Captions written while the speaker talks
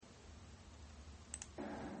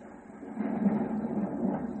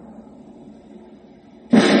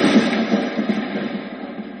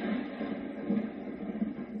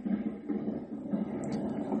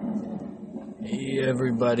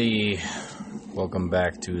everybody. Welcome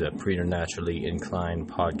back to the Preternaturally Inclined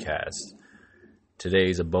podcast. Today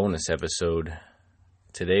is a bonus episode.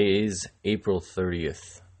 Today is April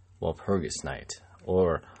 30th, Walpurgisnacht,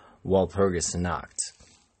 or Walpurgisnacht.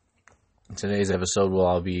 Today's episode will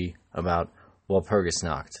all be about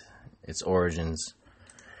Walpurgisnacht, its origins,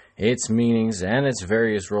 its meanings, and its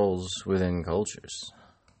various roles within cultures.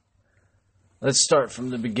 Let's start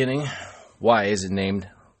from the beginning. Why is it named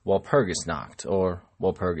Walpurgisnacht, or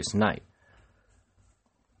Walpurgisnight?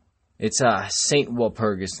 It's Saint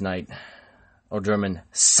Walpurgisnight, or German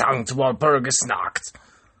Sankt Walpurgisnacht,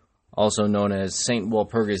 also known as Saint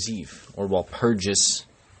Walpurgis Eve, or Walpurgis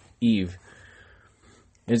Eve.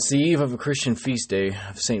 It's the eve of a Christian feast day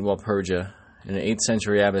of Saint Walpurga, an 8th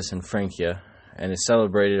century abbess in Francia, and is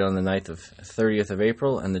celebrated on the night of 30th of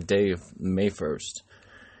April and the day of May 1st.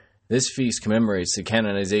 This feast commemorates the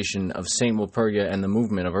canonization of Saint Walpurga and the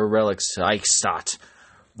movement of her relics to Eichstatt,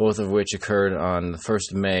 both of which occurred on the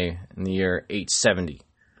 1st of May in the year 870.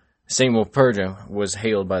 Saint Walpurga was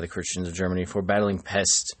hailed by the Christians of Germany for battling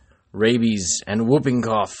pest, rabies, and whooping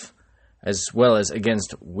cough, as well as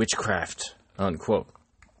against witchcraft, unquote.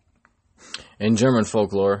 In German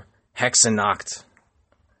folklore, Hexennacht,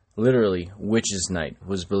 literally witches' night,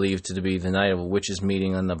 was believed to be the night of a witches'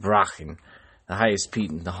 meeting on the Brachen, the highest peak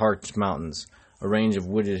in the Harz Mountains, a range of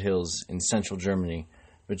wooded hills in central Germany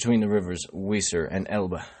between the rivers Weser and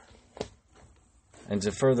Elbe. And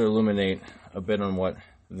to further illuminate a bit on what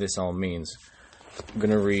this all means, I'm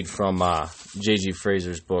going to read from J.G.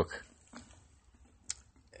 Fraser's book,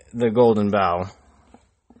 The Golden Bough.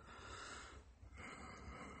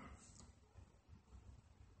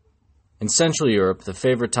 In Central Europe, the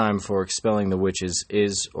favorite time for expelling the witches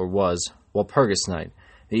is, or was, Walpurgisnacht,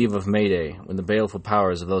 the eve of May Day, when the baleful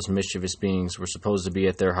powers of those mischievous beings were supposed to be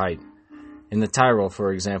at their height. In the Tyrol,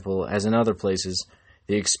 for example, as in other places,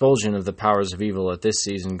 the expulsion of the powers of evil at this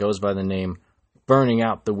season goes by the name Burning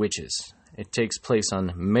Out the Witches. It takes place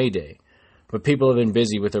on May Day, but people have been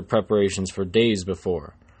busy with their preparations for days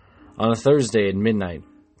before. On a Thursday at midnight,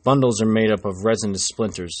 bundles are made up of resinous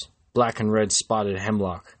splinters, black and red spotted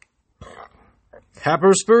hemlock,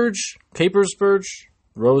 caperspurge,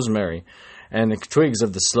 rosemary, and the twigs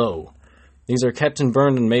of the sloe. These are kept and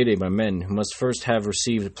burned on May Day by men who must first have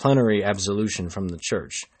received plenary absolution from the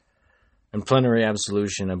church. And plenary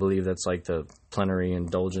absolution, I believe that's like the plenary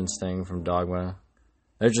indulgence thing from Dogma.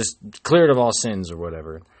 They're just cleared of all sins or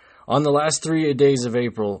whatever. On the last 3 days of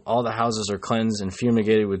April, all the houses are cleansed and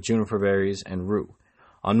fumigated with juniper berries and rue.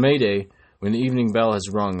 On May Day, when the evening bell has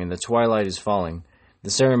rung and the twilight is falling,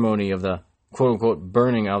 the ceremony of the quote-unquote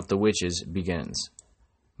burning out the witches begins.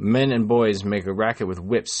 Men and boys make a racket with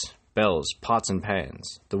whips, bells, pots, and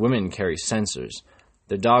pans. The women carry censers.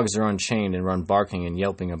 The dogs are unchained and run barking and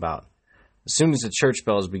yelping about. As soon as the church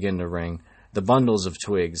bells begin to ring, the bundles of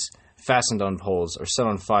twigs, fastened on poles, are set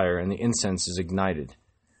on fire and the incense is ignited.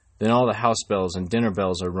 Then all the house bells and dinner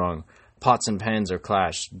bells are rung, pots and pans are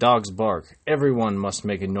clashed, dogs bark, everyone must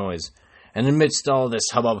make a noise, and amidst all this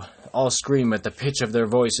hubbub, all scream at the pitch of their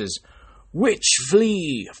voices, "Witch,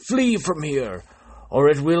 flee! Flee from here! Or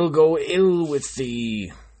it will go ill with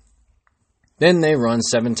thee." Then they run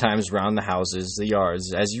 7 times round the houses, the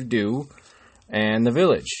yards, as you do, and the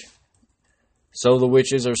village. So the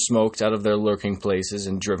witches are smoked out of their lurking places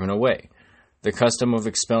and driven away. The custom of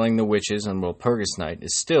expelling the witches on Walpurgisnacht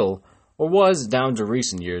is still, or was down to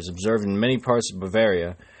recent years, observed in many parts of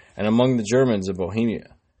Bavaria and among the Germans of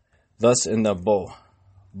Bohemia. Thus in the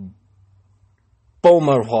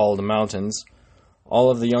Bomerwald Mountains, all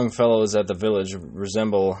of the young fellows at the village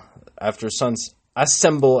assemble after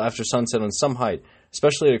sunset on some height,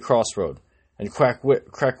 especially at a crossroad, and crack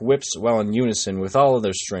whips while in unison with all of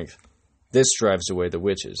their strength. This drives away the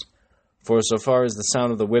witches. For so far as the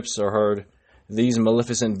sound of the whips are heard, these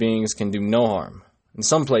maleficent beings can do no harm. In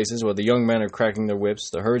some places where the young men are cracking their whips,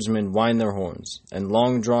 the herdsmen wind their horns, and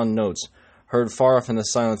long-drawn notes, heard far off in the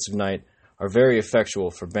silence of night, are very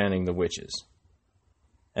effectual for banning the witches.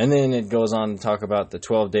 And then it goes on to talk about the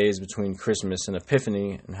 12 days between Christmas and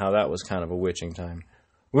Epiphany and how that was kind of a witching time.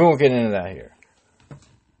 We won't get into that here.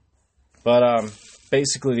 But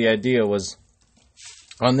basically the idea was,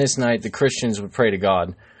 on this night, the Christians would pray to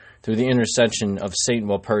God through the intercession of Saint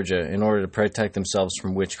Walpurga in order to protect themselves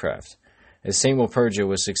from witchcraft. As Saint Walpurga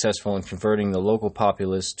was successful in converting the local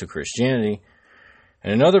populace to Christianity,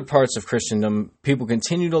 and in other parts of Christendom, people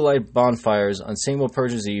continue to light bonfires on St.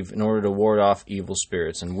 Walpurga's Eve in order to ward off evil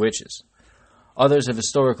spirits and witches. Others have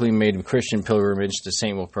historically made Christian pilgrimage to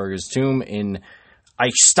St. Walpurga's tomb in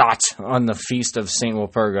Eichstatt on the feast of St.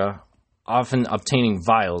 Walpurga, often obtaining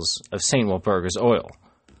vials of St. Walpurga's oil.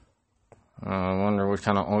 I wonder what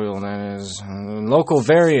kind of oil that is. Local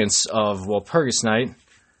variants of Walpurgisnacht,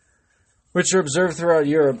 which are observed throughout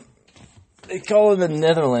Europe. They call it in the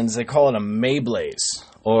Netherlands, they call it a Mayblaze,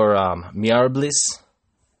 or Mjarblis.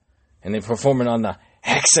 And they perform it on the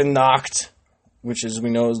Hexennacht, which, as we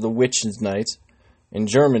know, is the Witch's Night. In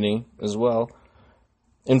Germany, as well.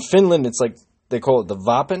 In Finland, it's like, they call it the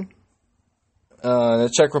Vapen. The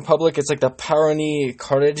Czech Republic, it's like the Parony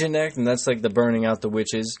Karijinek, and that's like the burning out the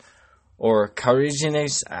witches. Or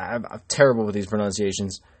Karijinek, I'm terrible with these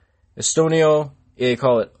pronunciations. Estonia, they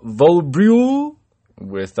call it Volbru,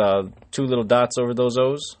 with 2 little dots over those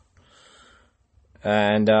O's.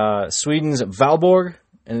 And Sweden's Valborg,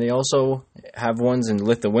 and they also have ones in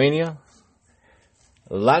Lithuania.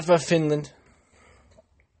 Latvia, Finland.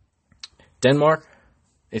 Denmark,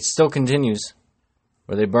 it still continues,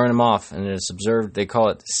 where they burn them off, and it's observed, they call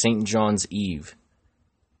it St. John's Eve.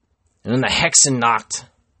 And then the Hexennacht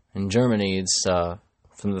in Germany, it's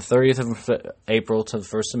from the 30th of April to the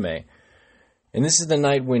 1st of May. And this is the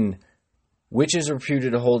night when witches are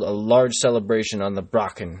reputed to hold a large celebration on the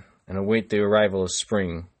Brocken and await the arrival of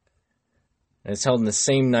spring. And it's held on the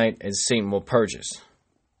same night as St. Walpurgis.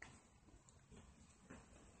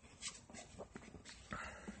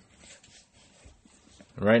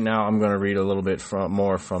 Right now, I'm going to read a little bit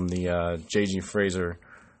more from the J.G. Fraser,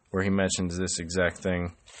 where he mentions this exact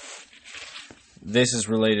thing. This is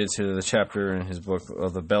related to the chapter in his book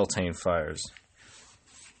of the Beltane fires.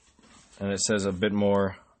 And it says a bit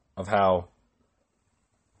more of how...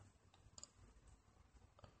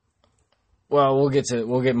 Well, we'll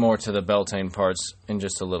get more to the Beltane parts in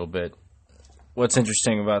just a little bit. What's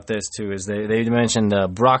interesting about this, too, is they mentioned the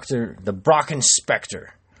Brocken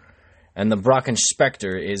Spectre. And the Brocken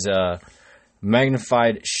Spectre is a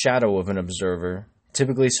magnified shadow of an observer,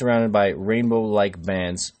 typically surrounded by rainbow-like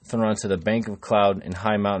bands thrown onto the bank of cloud in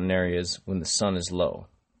high mountain areas when the sun is low.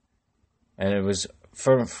 And it was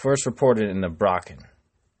first reported in the Brocken.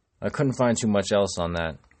 I couldn't find too much else on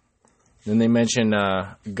that. Then they mention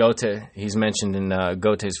Goethe. He's mentioned in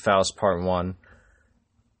Goethe's Faust Part 1.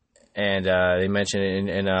 And they mention it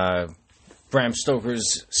in Bram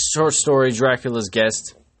Stoker's short story, Dracula's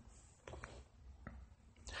Guest.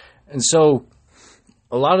 And so,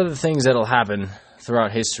 a lot of the things that'll happen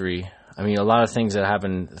throughout history, a lot of things that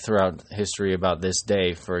happen throughout history about this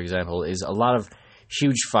day, for example, is a lot of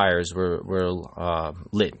huge fires were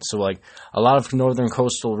lit. So, like, a lot of northern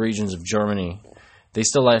coastal regions of Germany, they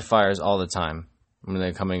still light fires all the time when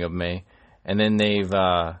they're coming of May. And then they've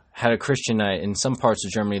had a Christian night. In some parts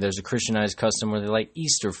of Germany, there's a Christianized custom where they light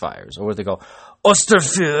Easter fires, or what they call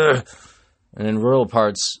Osterfeuer. And in rural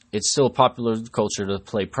parts, it's still a popular culture to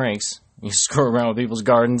play pranks. You screw around with people's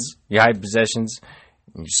gardens, you hide possessions,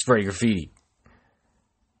 and you spray graffiti.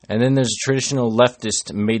 And then there's traditional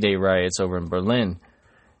leftist May Day riots over in Berlin.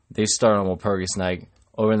 They start on Walpurgisnacht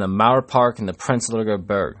over in the Mauerpark and the Prenzlauer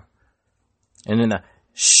Berg. And in the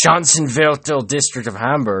Schanzenviertel district of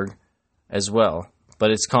Hamburg as well.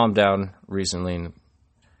 But it's calmed down recently.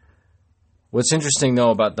 What's interesting,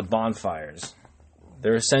 though, about the bonfires,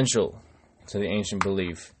 they're essential to the ancient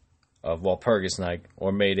belief of Walpurgisnacht,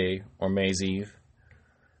 or May Day, or May's Eve.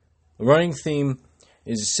 The running theme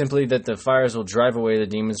is simply that the fires will drive away the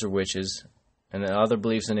demons or witches, and other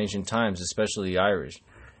beliefs in ancient times, especially the Irish,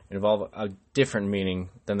 involve a different meaning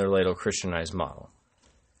than their later Christianized model.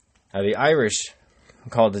 Now, the Irish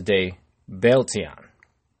called the day Beltane,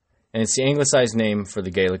 and it's the anglicized name for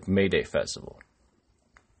the Gaelic May Day festival.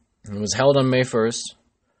 It was held on May 1st,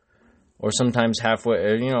 or sometimes halfway,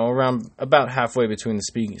 around about halfway between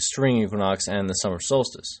the spring equinox and the summer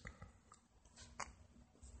solstice.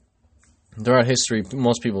 Throughout history,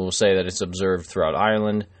 most people will say that it's observed throughout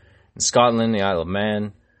Ireland, in Scotland, the Isle of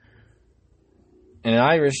Man. And in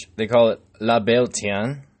Irish, they call it La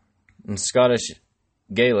Beltane. In Scottish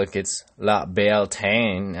Gaelic, it's La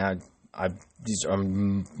Beltane.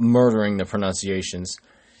 I'm murdering the pronunciations.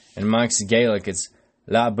 In Manx Gaelic, it's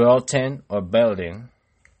La Beltane or Belding.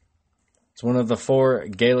 It's one of the 4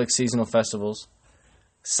 Gaelic seasonal festivals.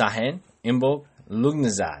 Samhain, Imbolc,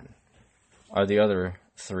 Lugnazad are the other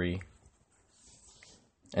 3.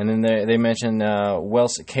 And then they mention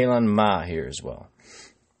Welsh Caelan Ma here as well.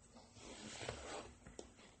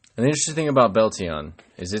 And the interesting thing about Beltane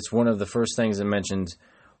is it's one of the first things that mentioned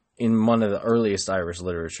in one of the earliest Irish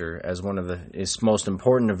literature as one of its most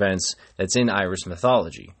important events that's in Irish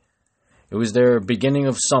mythology. It was their beginning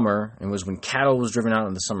of summer, and was when cattle was driven out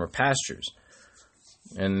in the summer pastures.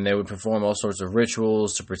 And they would perform all sorts of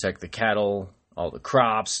rituals to protect the cattle, all the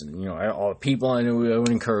crops, and, all the people, and it would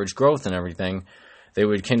encourage growth and everything. They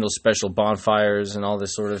would kindle special bonfires and all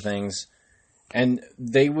this sort of things. And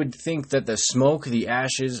they would think that the smoke, the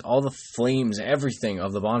ashes, all the flames, everything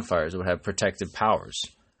of the bonfires would have protective powers.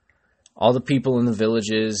 All the people in the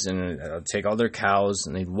villages and take all their cows,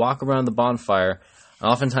 and they'd walk around the bonfire,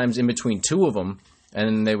 oftentimes in between two of them, and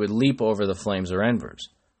then they would leap over the flames or embers.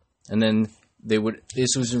 And then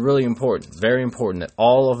this was really important, very important, that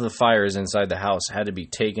all of the fires inside the house had to be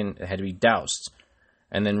doused,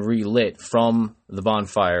 and then relit from the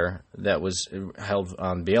bonfire that was held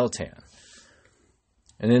on Bealtaine.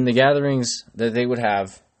 And in the gatherings that they would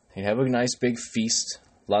have, they'd have a nice big feast,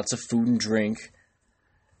 lots of food and drink.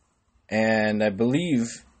 And I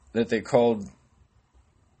believe that they called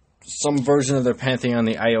some version of their pantheon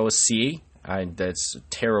the IOC. That's a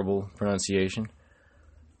terrible pronunciation.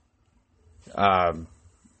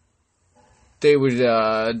 They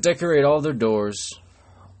would decorate all their doors,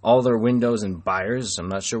 all their windows and byres. I'm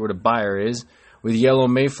not sure what a byre is, with yellow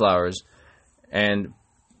mayflowers. And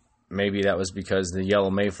maybe that was because the yellow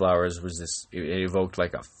mayflowers it evoked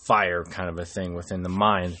like a fire kind of a thing within the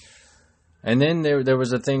mind. And then there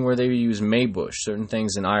was a thing where they would use maybush. Certain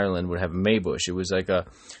things in Ireland would have maybush. It was a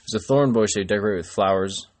thorn bush they decorate with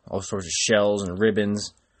flowers, all sorts of shells and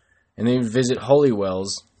ribbons. And they would visit holy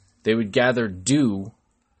wells. They would gather dew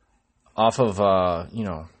off of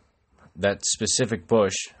that specific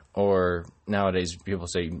bush, or nowadays people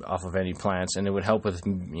say off of any plants, and it would help with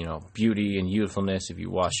beauty and youthfulness if you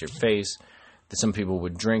wash your face. That some people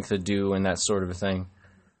would drink the dew and that sort of a thing.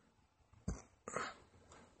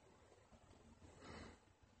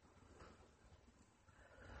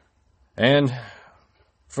 And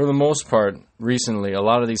for the most part, recently, a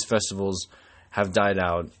lot of these festivals have died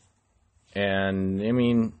out. And, I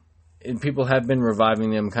mean, people have been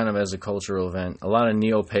reviving them kind of as a cultural event. A lot of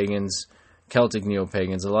neo-pagans, Celtic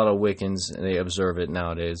neo-pagans, a lot of Wiccans, they observe it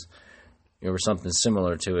nowadays, or something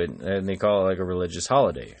similar to it, and they call it like a religious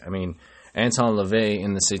holiday. I mean, Anton LaVey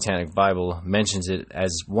in the Satanic Bible mentions it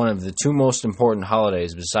as one of the two most important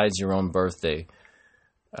holidays besides your own birthday,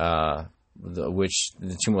 which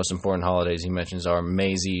the two most important holidays he mentions are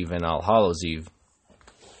May's Eve and All Hallows Eve.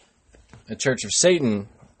 The Church of Satan,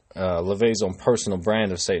 LaVey's own personal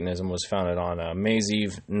brand of Satanism, was founded on May's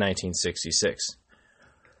Eve, 1966.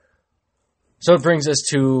 So it brings us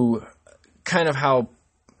to kind of how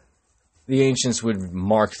the ancients would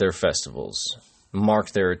mark their festivals,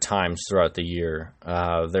 mark their times throughout the year.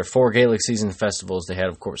 Their 4 Gaelic season festivals, they had,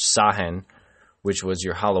 of course, Samhain, which was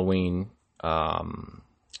your Halloween,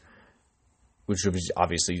 which was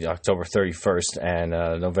obviously October 31st and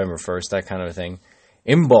November 1st, that kind of a thing.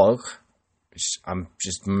 Imbolc, I'm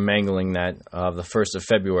just mangling that, the 1st of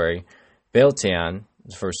February. Bealtaine,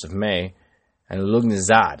 the 1st of May. And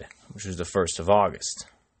Lugnazad, which was the 1st of August.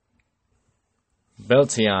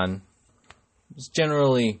 Bealtaine was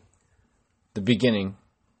generally the beginning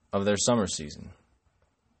of their summer season.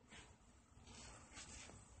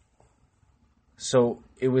 So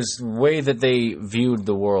it was the way that they viewed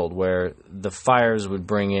the world, where the fires would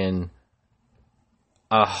bring in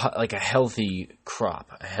a healthy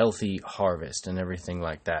crop, a healthy harvest, and everything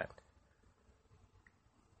like that.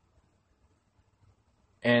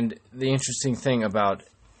 And the interesting thing about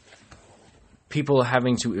people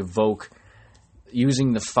having to evoke,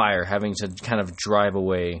 using the fire, having to kind of drive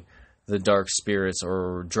away the dark spirits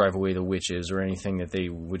or drive away the witches or anything that they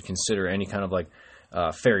would consider, any kind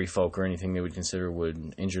of fairy folk or anything they would consider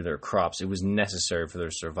would injure their crops. It was necessary for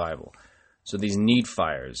their survival. So these need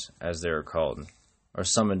fires, as they're called, are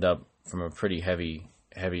summoned up from a pretty heavy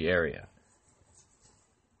area.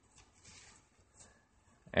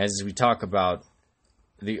 As we talk about,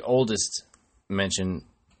 the oldest mention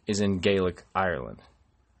is in Gaelic Ireland.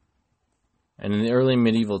 And in the early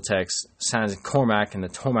medieval texts, San Cormac and the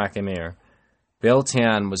Tomac Emir,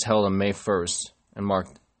 Bealtaine was held on May 1st and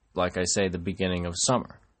marked, like I say, the beginning of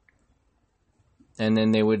summer. And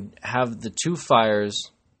then they would have the 2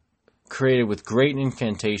 fires created with great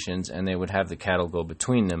incantations, and they would have the cattle go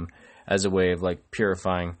between them as a way of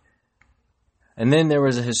purifying. And then there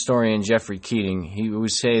was a historian, Geoffrey Keating. He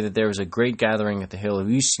would say that there was a great gathering at the hill of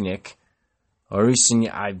Uisneach, or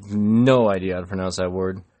Uisneach, I have no idea how to pronounce that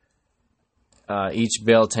word, each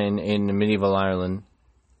Bealtaine in medieval Ireland,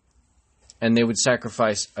 and they would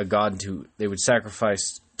sacrifice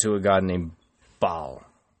to a god named Baal,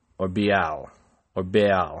 or Beal, or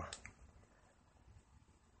Baal.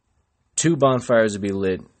 2 bonfires would be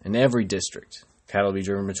lit in every district. Cattle would be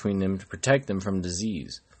driven between them to protect them from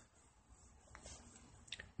disease.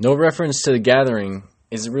 No reference to the gathering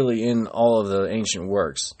is really in all of the ancient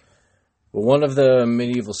works. But one of the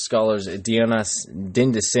medieval scholars, Dionas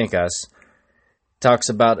Dindasinkas, talks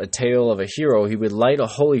about a tale of a hero. He would light a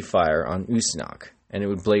holy fire on Uisneach, and it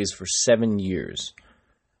would blaze for 7 years.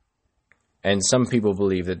 And some people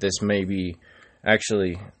believe that this may be,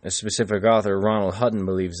 actually, a specific author, Ronald Hutton,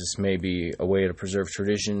 believes this may be a way to preserve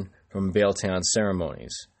tradition from Beltane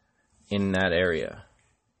ceremonies in that area.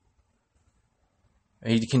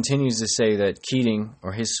 He continues to say that Keating,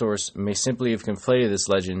 or his source, may simply have conflated this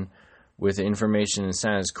legend with the information in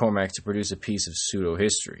Santa's Cormac to produce a piece of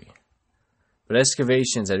pseudo-history. But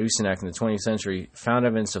excavations at Usenak in the 20th century found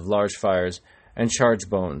evidence of large fires and charred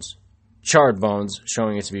bones,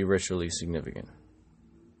 showing it to be ritually significant.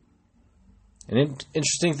 An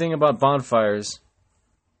interesting thing about bonfires,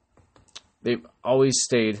 they've always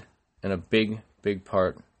stayed in a big, big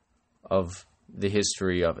part of the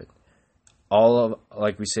history of it.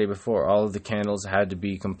 Like we say before, all of the candles had to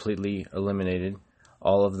be completely eliminated.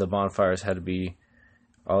 All of the bonfires had to be,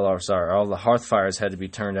 all the hearth fires had to be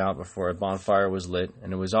turned out before a bonfire was lit,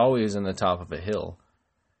 and it was always on the top of a hill.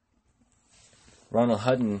 Ronald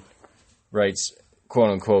Hutton writes,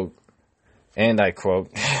 quote-unquote, and I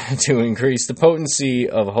quote, to increase the potency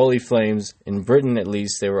of holy flames, in Britain at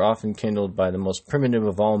least, they were often kindled by the most primitive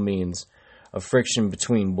of all means of friction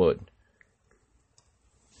between wood.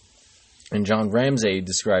 And John Ramsay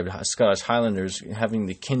described Scottish Highlanders having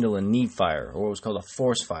to kindle a need fire, or what was called a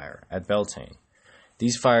force fire, at Beltane.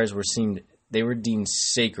 These fires were deemed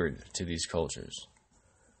sacred to these cultures.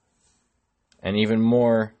 And even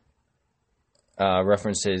more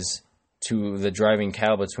references to the driving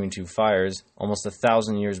cattle between two fires, almost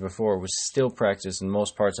 1,000 years before, was still practiced in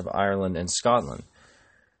most parts of Ireland and Scotland.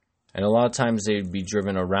 And a lot of times they'd be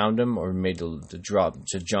driven around them or made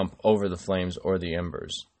to jump over the flames or the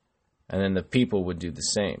embers. And then the people would do the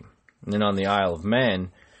same. And then on the Isle of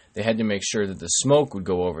Man, they had to make sure that the smoke would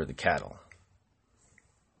go over the cattle.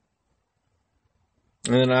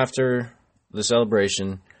 And then after the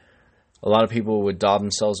celebration, a lot of people would daub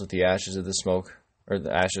themselves with the ashes of the smoke, or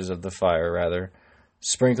the ashes of the fire, rather,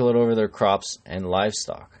 sprinkle it over their crops and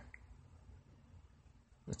livestock.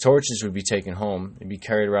 The torches would be taken home, they'd be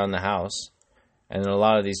carried around the house, and then a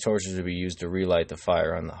lot of these torches would be used to relight the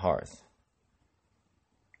fire on the hearth.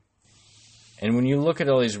 And when you look at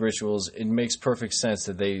all these rituals, it makes perfect sense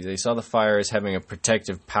that they saw the fire as having a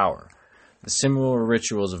protective power. The similar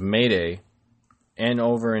rituals of May Day, and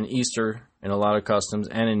over in Easter, in a lot of customs,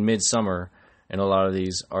 and in Midsummer, in a lot of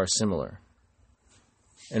these, are similar.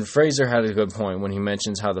 And Fraser had a good point when he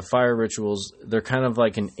mentions how the fire rituals, they're kind of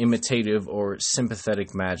like an imitative or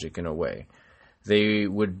sympathetic magic in a way. They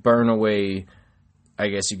would burn away, I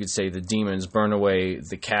guess you could say, the demons, burn away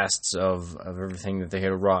the casts of everything that they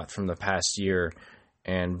had wrought from the past year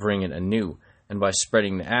and bring it anew. And by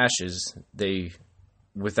spreading the ashes, they,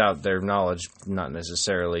 without their knowledge, not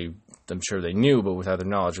necessarily, I'm sure they knew, but without their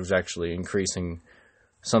knowledge, was actually increasing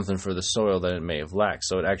something for the soil that it may have lacked.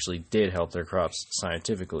 So it actually did help their crops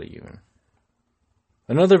scientifically even.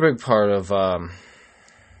 Another big part of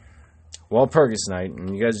Walpurgisnacht,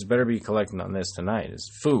 and you guys better be collecting on this tonight,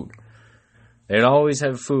 is food. They'd always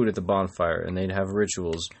have food at the bonfire, and they'd have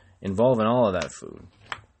rituals involving all of that food.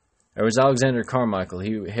 There was Alexander Carmichael.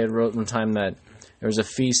 He had wrote one time that there was a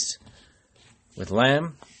feast with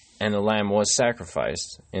lamb, and the lamb was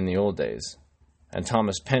sacrificed in the old days. And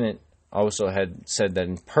Thomas Pennant also had said that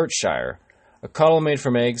in Perthshire, a caudle made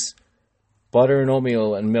from eggs, butter and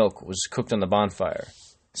oatmeal and milk was cooked on the bonfire.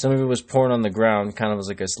 Some of it was poured on the ground, kind of as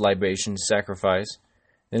like a libation sacrifice.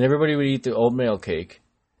 Then everybody would eat the oatmeal cake,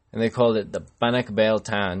 and they called it the Bannock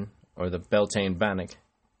Beltane, or the Beltane Bannock.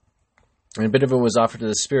 And a bit of it was offered to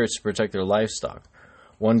the spirits to protect their livestock.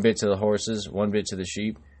 One bit to the horses, one bit to the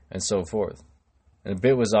sheep, and so forth. And a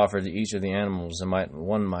bit was offered to each of the animals that might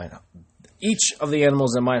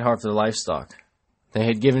harm their livestock. They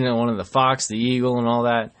had given it one of the fox, the eagle, and all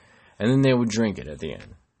that, and then they would drink it at the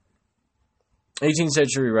end. 18th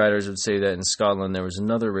century writers would say that in Scotland there was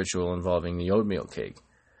another ritual involving the oatmeal cake.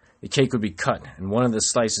 The cake would be cut, and one of the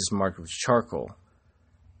slices marked with charcoal.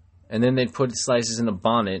 And then they'd put the slices in a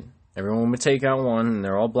bonnet. Everyone would take out one, and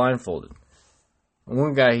they're all blindfolded. And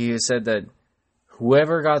one guy, he said that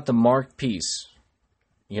whoever got the marked piece,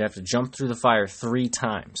 you'd have to jump through the fire 3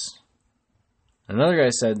 times. Another guy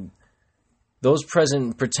said those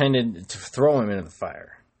present pretended to throw him into the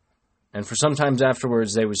fire. And for sometimes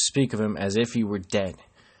afterwards, they would speak of him as if he were dead.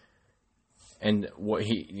 And what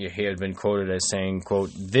he had been quoted as saying,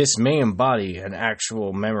 quote, "This may embody an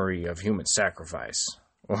actual memory of human sacrifice."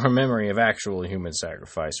 Or a memory of actual human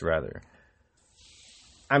sacrifice, rather.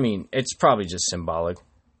 I mean, it's probably just symbolic.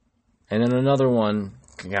 And then another one,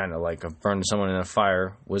 kind of like burning someone in a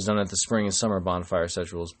fire, was done at the spring and summer bonfire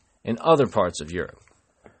rituals in other parts of Europe.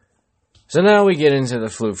 So now we get into the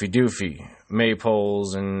floofy-doofy,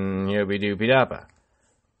 maypoles and yobi-doopy-dappa.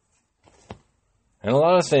 And a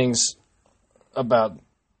lot of things about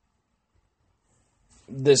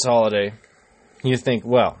this holiday, you think,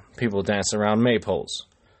 well, people dance around maypoles.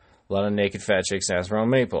 A lot of naked fat chicks dance around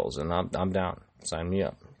maypoles, and I'm down. Sign me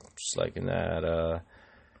up. Just like in that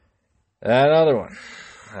other one.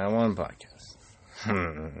 That one podcast.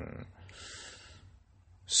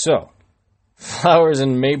 So, flowers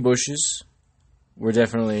and May bushes were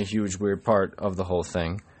definitely a huge weird part of the whole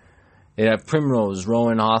thing. They'd have primrose,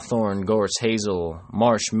 rowan, hawthorn, gorse, hazel,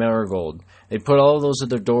 marsh, marigold. They'd put all of those at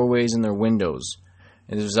their doorways and their windows.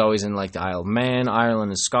 And this was always in like the Isle of Man,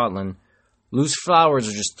 Ireland, and Scotland. Loose flowers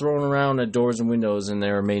are just thrown around at doors and windows, and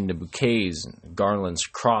they were made into bouquets, garlands,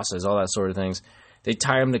 crosses, all that sort of things. They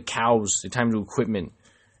tie them to cows. They tie them to equipment.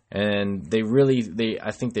 And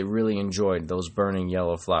I think they really enjoyed those burning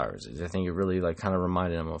yellow flowers. I think it really kind of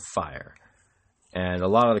reminded them of fire. And a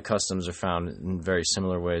lot of the customs are found in very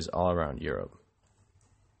similar ways all around Europe.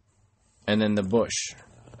 And then the bush.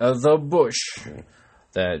 The bush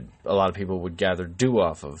that a lot of people would gather dew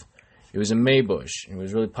off of. It was a May bush. It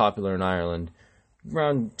was really popular in Ireland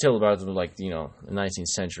around till about the 19th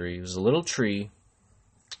century. It was a little tree,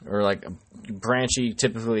 or like a branchy,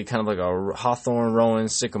 typically kind of like a hawthorn, rowan,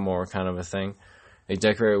 sycamore kind of a thing. They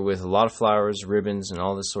decorate it with a lot of flowers, ribbons, and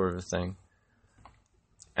all this sort of a thing.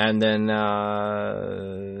 And then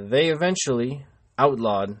they eventually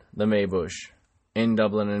outlawed the May bush in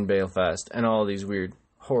Dublin and Belfast and all these weird,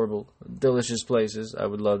 horrible, delicious places I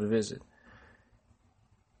would love to visit.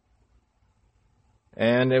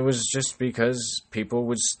 And it was just because people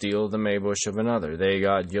would steal the May bush of another. They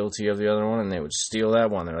got guilty of the other one, and they would steal that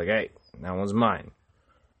one. They're like, hey, that one's mine.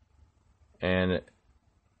 And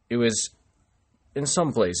it was, in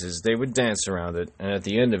some places, they would dance around it, and at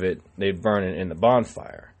the end of it, they'd burn it in the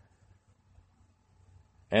bonfire.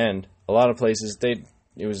 And a lot of places,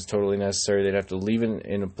 it was totally necessary. They'd have to leave it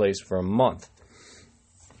in a place for a month.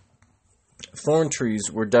 Thorn trees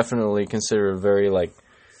were definitely considered a very,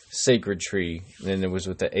 sacred tree, and it was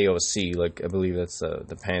with the AOC, I believe that's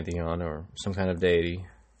the pantheon or some kind of deity.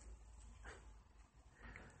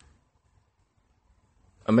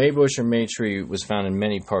 A May bush or May tree was found in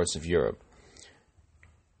many parts of Europe.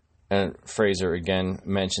 And Fraser again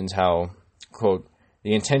mentions how, quote,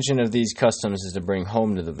 the intention of these customs is to bring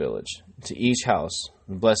home to the village, to each house,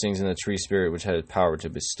 the blessings in the tree spirit which had power to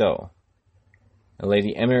bestow.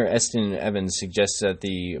 Lady Emir Estin Evans suggests that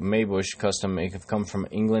the Maybush custom may have come from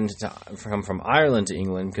Ireland to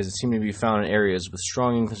England because it seemed to be found in areas with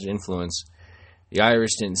strong English influence. The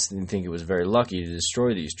Irish didn't think it was very lucky to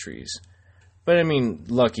destroy these trees. But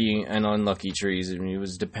lucky and unlucky trees, it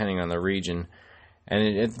was depending on the region.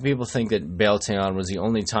 And people think that Beltane was the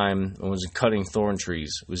only time when cutting thorn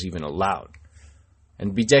trees was even allowed.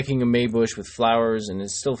 And bedecking a Maybush with flowers, and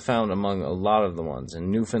it's still found among a lot of the ones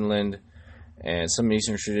in Newfoundland, and some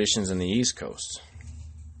Eastern traditions on the East Coast.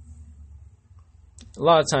 A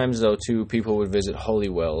lot of times, though, too, people would visit holy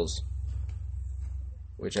wells,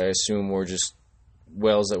 which I assume were just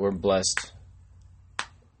wells that were blessed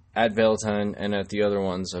at Beltane and at the other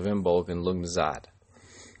ones of Imbolc and Lugnazad.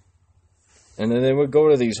 And then they would go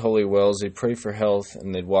to these holy wells, they'd pray for health,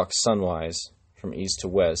 and they'd walk sunwise from east to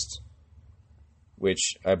west,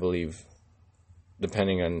 which I believe,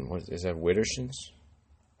 depending on, is that Widdershins?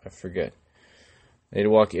 I forget. They'd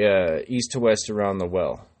walk east to west around the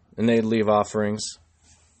well, and they'd leave offerings.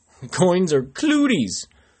 Coins or clooties.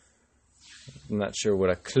 I'm not sure what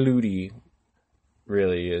a clootie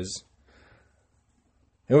really is.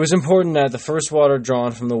 It was important that the first water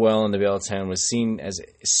drawn from the well in the Beltane was seen as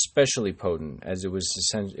especially potent, as it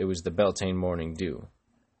was the Beltane morning dew.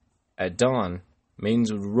 At dawn,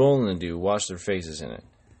 maidens would roll in the dew, wash their faces in it.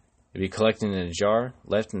 It would be collected in a jar,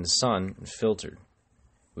 left in the sun, and filtered.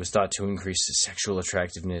 It was thought to increase sexual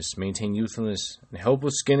attractiveness, maintain youthfulness, and help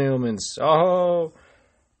with skin ailments. Oh!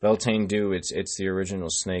 Beltane dew, it's the original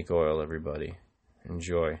snake oil, everybody.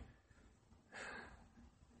 Enjoy.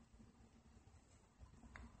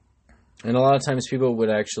 And a lot of times people would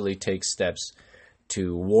actually take steps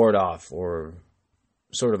to ward off or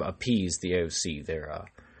sort of appease the AOC,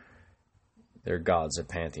 their gods of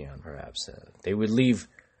Pantheon, perhaps. They would leave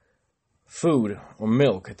food or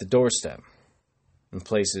milk at the doorstep in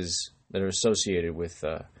places that are associated with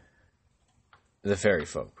the fairy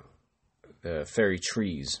folk. Fairy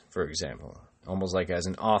trees, for example, almost like as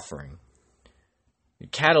an offering. The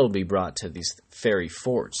cattle would be brought to these fairy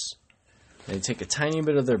forts. They'd take a tiny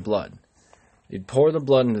bit of their blood. They'd pour the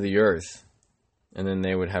blood into the earth, and then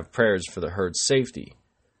they would have prayers for the herd's safety.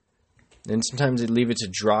 Then sometimes they'd leave it to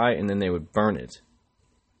dry, and then they would burn it.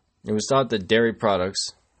 It was thought that dairy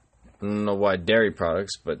products I don't know why dairy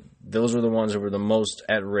products, but those were the ones that were the most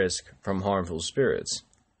at risk from harmful spirits.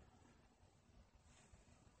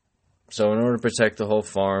 So in order to protect the whole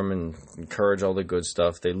farm and encourage all the good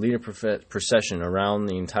stuff, they lead a procession around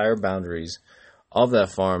the entire boundaries of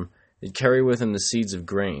that farm. They carry with them the seeds of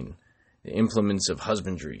grain, the implements of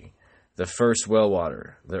husbandry, the first well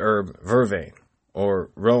water, the herb vervain, or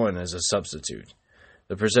rowan as a substitute.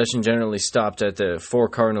 The procession generally stopped at the 4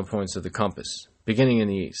 cardinal points of the compass, beginning in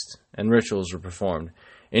the east, and rituals were performed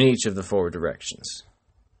in each of the 4 directions.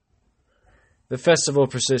 The festival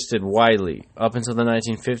persisted widely up until the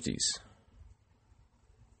 1950s.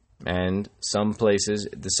 And some places,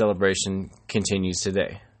 the celebration continues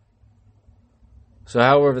today. So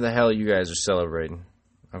however the hell you guys are celebrating,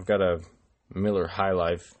 I've got a Miller High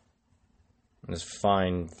Life on this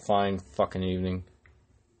fine fucking evening.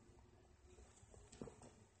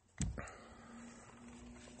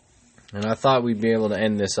 And I thought we'd be able to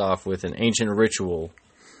end this off with an ancient ritual.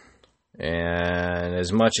 And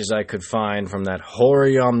as much as I could find from that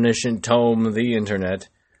hoary omniscient tome, the internet,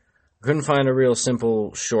 couldn't find a real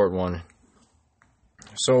simple short one.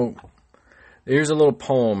 So here's a little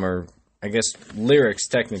poem, or I guess lyrics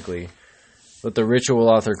technically, but the ritual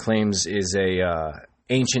author claims is a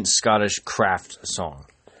ancient Scottish craft song.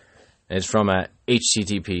 It's from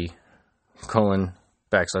http://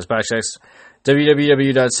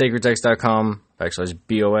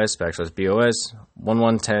 www.sacredtext.com/BOS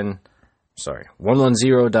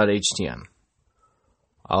 110.htm.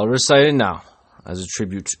 I'll recite it now as a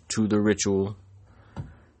tribute to the ritual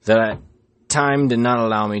that time did not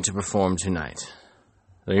allow me to perform tonight.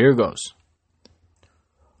 So here goes.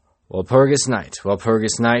 Walpurgisnacht,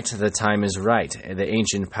 Walpurgisnacht, the time is right, and the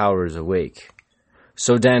ancient powers awake.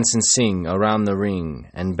 So dance and sing around the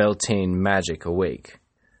ring, and Beltane magic awake.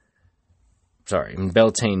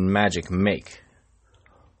 Beltane magic make.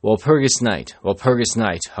 Walpurgisnacht,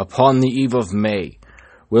 Walpurgisnacht, upon the eve of May,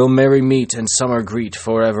 we'll merry meet and summer greet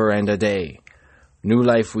forever and a day. New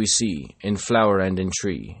life we see in flower and in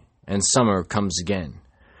tree, and summer comes again.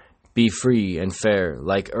 Be free and fair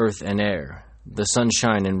like earth and air, the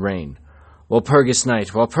sunshine and rain.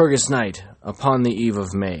 Walpurgisnacht, Walpurgisnacht, upon the eve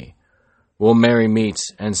of May, we'll merry meet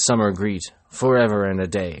and summer greet forever and a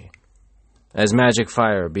day. As magic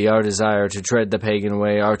fire be our desire to tread the pagan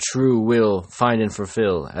way, our true will find and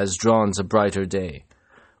fulfill as dawns a brighter day.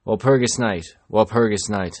 Walpurgisnacht,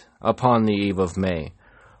 Walpurgisnacht, upon the eve of May,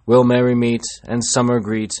 we'll merry meet and summer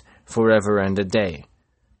greet forever and a day.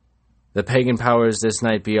 The pagan powers this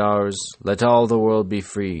night be ours, let all the world be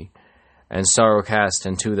free, and sorrow cast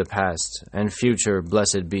into the past, and future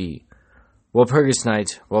blessed be.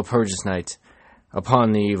 Walpurgisnacht, Walpurgisnacht,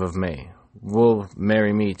 upon the eve of May, we'll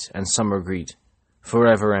merry meet and summer greet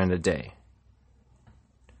forever and a day.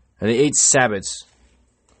 And the 8 Sabbats,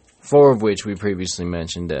 4 of which we previously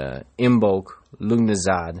mentioned, Imbolc,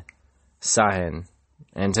 Lugnazad, Sahen,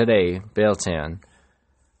 and today, Beltane,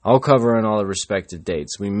 I'll cover on all the respective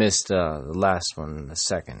dates. We missed the last one, the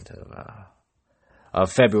 2nd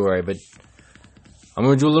of February, but I'm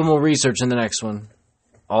going to do a little more research in the next one.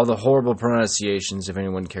 All the horrible pronunciations, if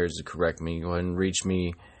anyone cares to correct me, go ahead and reach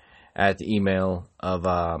me at the email of,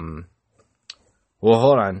 well,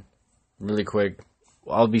 hold on, really quick.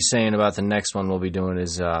 I'll be saying about the next one we'll be doing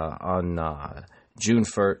is on June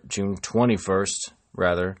 21st,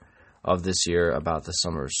 rather, of this year, about the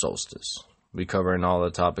summer solstice. We'll be covering all the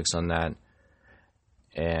topics on that,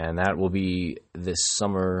 and that will be this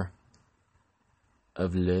summer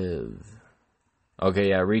of love. Okay,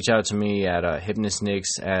 yeah, reach out to me at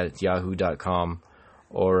hypnosnix@yahoo.com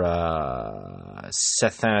or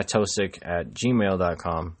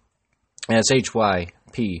sethanatosic@gmail.com. And it's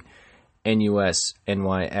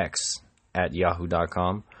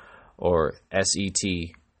hypnusnyx@yahoo.com or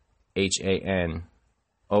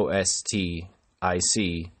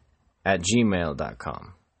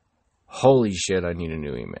sethanostic@gmail.com. Holy shit, I need a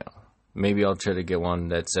new email. Maybe I'll try to get one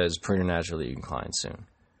that says Preternaturally Inclined soon.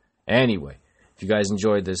 Anyway, if you guys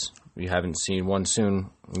enjoyed this, if you haven't seen one soon,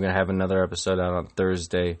 I'm going to have another episode out on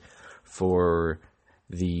Thursday for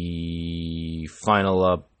the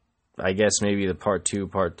final I guess maybe the part 2,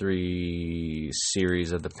 part 3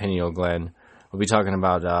 series of the pineal gland. We'll be talking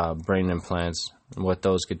about brain implants and what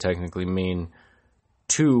those could technically mean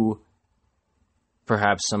to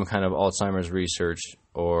perhaps some kind of Alzheimer's research,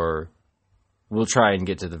 or we'll try and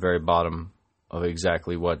get to the very bottom of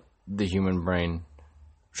exactly what the human brain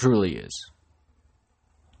truly is.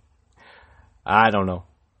 I don't know.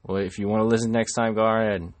 Well, if you want to listen next time, go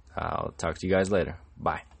ahead. I'll talk to you guys later.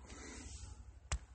 Bye.